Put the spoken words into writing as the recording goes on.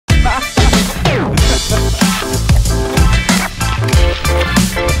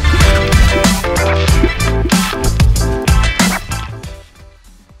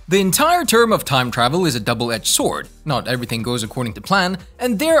The entire term of time travel is a double-edged sword. Not everything goes according to plan,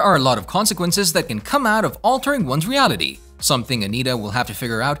 and there are a lot of consequences that can come out of altering one's reality, something Anita will have to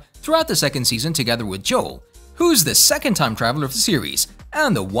figure out throughout the second season together with Joel, who's the second time traveler of the series,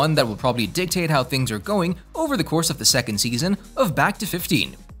 and the one that will probably dictate how things are going over the course of the second season of Back to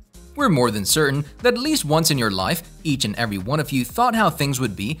 15. We're more than certain that at least once in your life, each and every one of you thought how things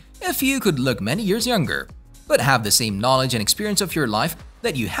would be if you could look many years younger, but have the same knowledge and experience of your life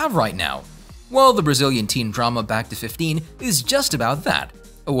that you have right now. Well, the Brazilian teen drama Back to 15 is just about that.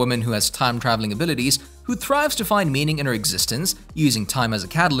 A woman who has time-traveling abilities, who thrives to find meaning in her existence, using time as a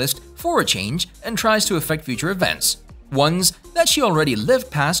catalyst for a change and tries to affect future events, ones that she already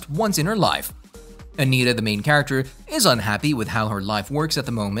lived past once in her life. Anita, the main character, is unhappy with how her life works at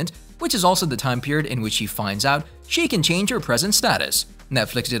the moment, which is also the time period in which she finds out she can change her present status.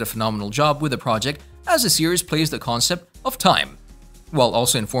 Netflix did a phenomenal job with the project as the series plays the concept of time, while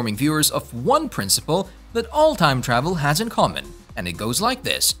also informing viewers of one principle that all time travel has in common, and it goes like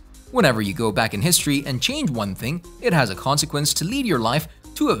this. Whenever you go back in history and change one thing, it has a consequence to lead your life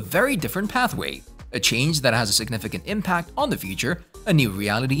to a very different pathway, a change that has a significant impact on the future, a new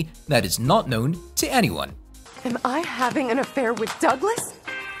reality that is not known to anyone. Am I having an affair with Douglas?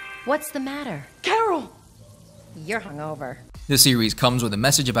 What's the matter? Carol! You're hungover. The series comes with a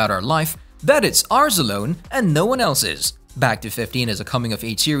message about our life, that it's ours alone and no one else's. Back to 15 is a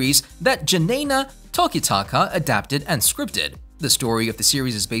coming-of-age series that Janaina Tokitaka adapted and scripted. The story of the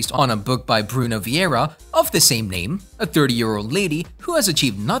series is based on a book by Bruno Vieira of the same name. A 30-year-old lady who has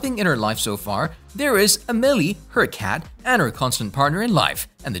achieved nothing in her life so far. There is Amelie, her cat, and her constant partner in life,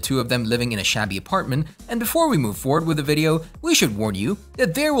 and the two of them living in a shabby apartment. And before we move forward with the video, we should warn you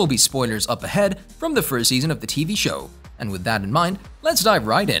that there will be spoilers up ahead from the first season of the TV show. And with that in mind, let's dive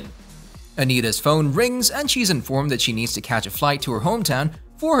right in. Anita's phone rings and she's informed that she needs to catch a flight to her hometown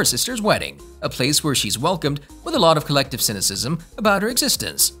for her sister's wedding, a place where she's welcomed with a lot of collective cynicism about her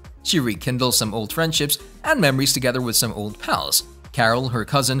existence. She rekindles some old friendships and memories together with some old pals. Carol, her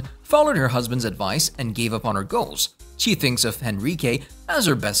cousin, followed her husband's advice and gave up on her goals. She thinks of Henrique as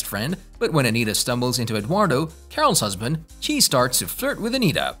her best friend, but when Anita stumbles into Eduardo, Carol's husband, she starts to flirt with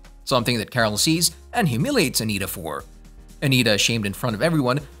Anita, something that Carol sees and humiliates Anita for. Anita, ashamed in front of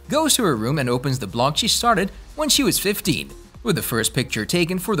everyone, goes to her room and opens the blog she started when she was 15, with the first picture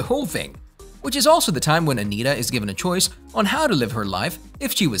taken for the whole thing, which is also the time when Anita is given a choice on how to live her life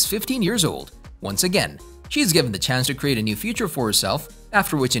if she was 15 years old. Once again, she is given the chance to create a new future for herself,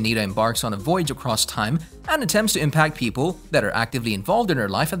 after which Anita embarks on a voyage across time and attempts to impact people that are actively involved in her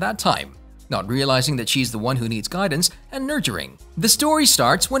life at that time, not realizing that she's the one who needs guidance and nurturing. The story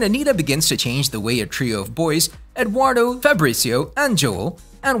starts when Anita begins to change the way a trio of boys, Eduardo, Fabricio, and Joel,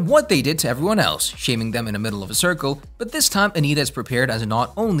 and what they did to everyone else, shaming them in the middle of a circle. But this time Anita is prepared, as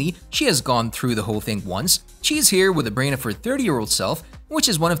not only she has gone through the whole thing once, she's here with the brain of her 30-year-old self, which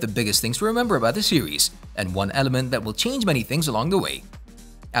is one of the biggest things to remember about the series, and one element that will change many things along the way.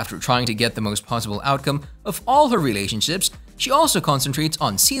 After trying to get the most possible outcome of all her relationships, she also concentrates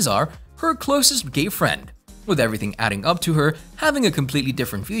on Cesar, her closest gay friend, with everything adding up to her having a completely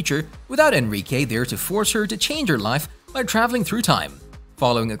different future without Enrique there to force her to change her life by traveling through time.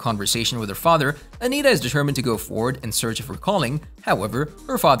 Following a conversation with her father, Anita is determined to go forward in search of her calling. However,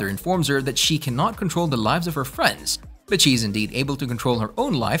 her father informs her that she cannot control the lives of her friends, but she is indeed able to control her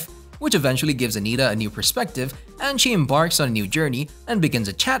own life, which eventually gives Anita a new perspective, and she embarks on a new journey and begins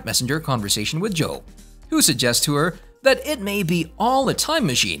a chat messenger conversation with Joel, who suggests to her that it may be all a time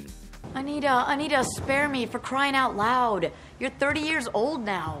machine. Anita, spare me, for crying out loud. You're 30 years old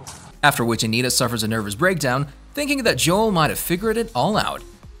now. After which Anita suffers a nervous breakdown, thinking that Joel might have figured it all out.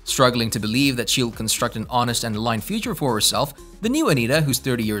 Struggling to believe that she'll construct an honest and aligned future for herself, the new Anita, who's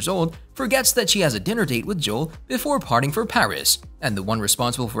 30 years old, forgets that she has a dinner date with Joel before parting for Paris, and the one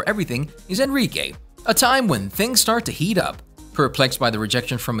responsible for everything is Enrique, a time when things start to heat up. Perplexed by the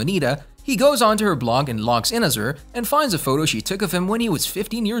rejection from Anita, he goes onto her blog and logs in as her and finds a photo she took of him when he was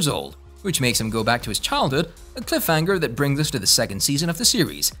 15 years old, which makes him go back to his childhood, a cliffhanger that brings us to the second season of the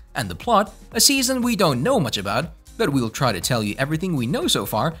series, and the plot, a season we don't know much about, but we'll try to tell you everything we know so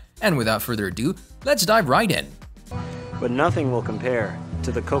far, and without further ado, let's dive right in. But nothing will compare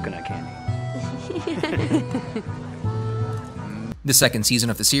to the coconut candy. The second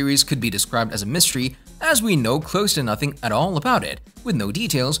season of the series could be described as a mystery, as we know close to nothing at all about it, with no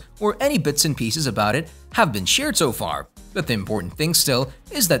details or any bits and pieces about it have been shared so far. But the important thing still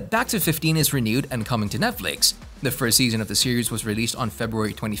is that Back to 15 is renewed and coming to Netflix. The first season of the series was released on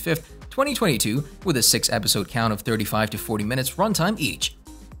February 25th, 2022, with a 6-episode count of 35 to 40 minutes runtime each.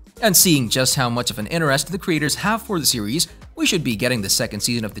 And seeing just how much of an interest the creators have for the series, we should be getting the second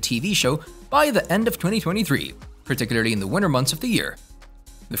season of the TV show by the end of 2023, particularly in the winter months of the year.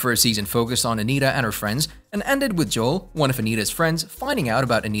 The first season focused on Anita and her friends and ended with Joel, one of Anita's friends, finding out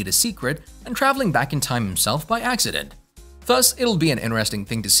about Anita's secret and traveling back in time himself by accident. Thus, it'll be an interesting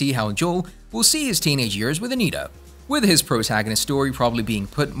thing to see how Joel will see his teenage years with Anita, with his protagonist story probably being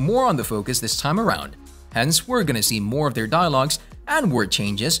put more on the focus this time around. Hence, we're gonna see more of their dialogues and word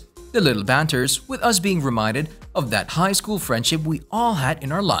changes, the little banters, with us being reminded of that high school friendship we all had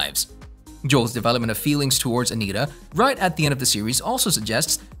in our lives. Joel's development of feelings towards Anita right at the end of the series also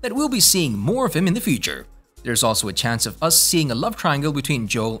suggests that we'll be seeing more of him in the future. There's also a chance of us seeing a love triangle between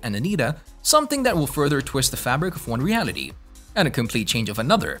Joel and Anita, something that will further twist the fabric of one reality, and a complete change of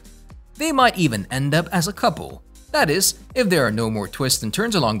another. They might even end up as a couple. That is, if there are no more twists and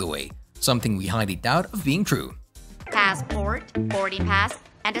turns along the way, something we highly doubt of being true. Passport, boarding pass,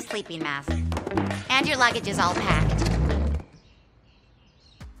 and a sleeping mask. And your luggage is all packed.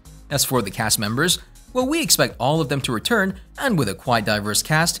 As for the cast members, well, we expect all of them to return, and with a quite diverse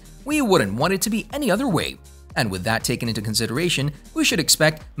cast, we wouldn't want it to be any other way. And with that taken into consideration, we should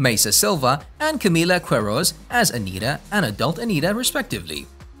expect Maisa Silva and Camila Queiroz as Anita and adult Anita respectively.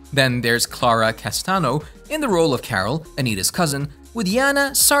 Then there's Clara Castano in the role of Carol, Anita's cousin, with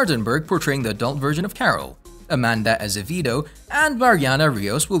Yana Sardenberg portraying the adult version of Carol. Amanda Azevedo and Mariana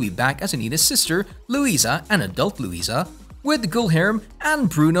Rios will be back as Anita's sister, Luisa, and adult Luisa, with Gulherm and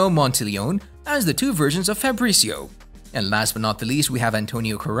Bruno Monteleone as the two versions of Fabricio. And last but not the least, we have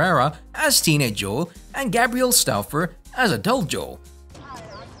Antonio Carrera as teenage Joel and Gabriel Stauffer as adult Joel.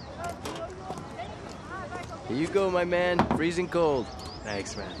 Here you go, my man. Freezing cold.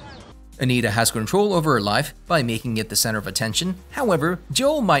 Thanks, man. Anita has control over her life by making it the center of attention. However,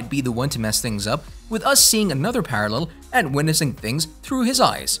 Joel might be the one to mess things up, with us seeing another parallel and witnessing things through his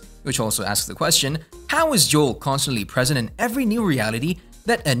eyes. Which also asks the question, how is Joel constantly present in every new reality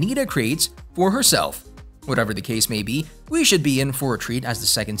that Anita creates for herself? Whatever the case may be, we should be in for a treat as the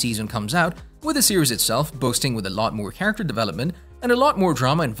second season comes out, with the series itself boasting with a lot more character development and a lot more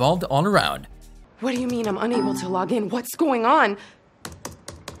drama involved all around. What do you mean I'm unable to log in? What's going on?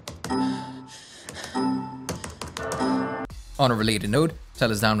 On a related note,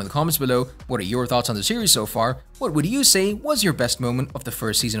 tell us down in the comments below, what are your thoughts on the series so far? What would you say was your best moment of the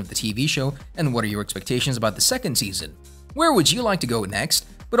first season of the TV show? And what are your expectations about the second season? Where would you like to go next?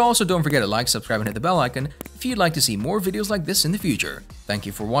 But also don't forget to like, subscribe, and hit the bell icon if you'd like to see more videos like this in the future. Thank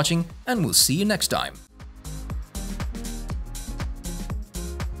you for watching, and we'll see you next time.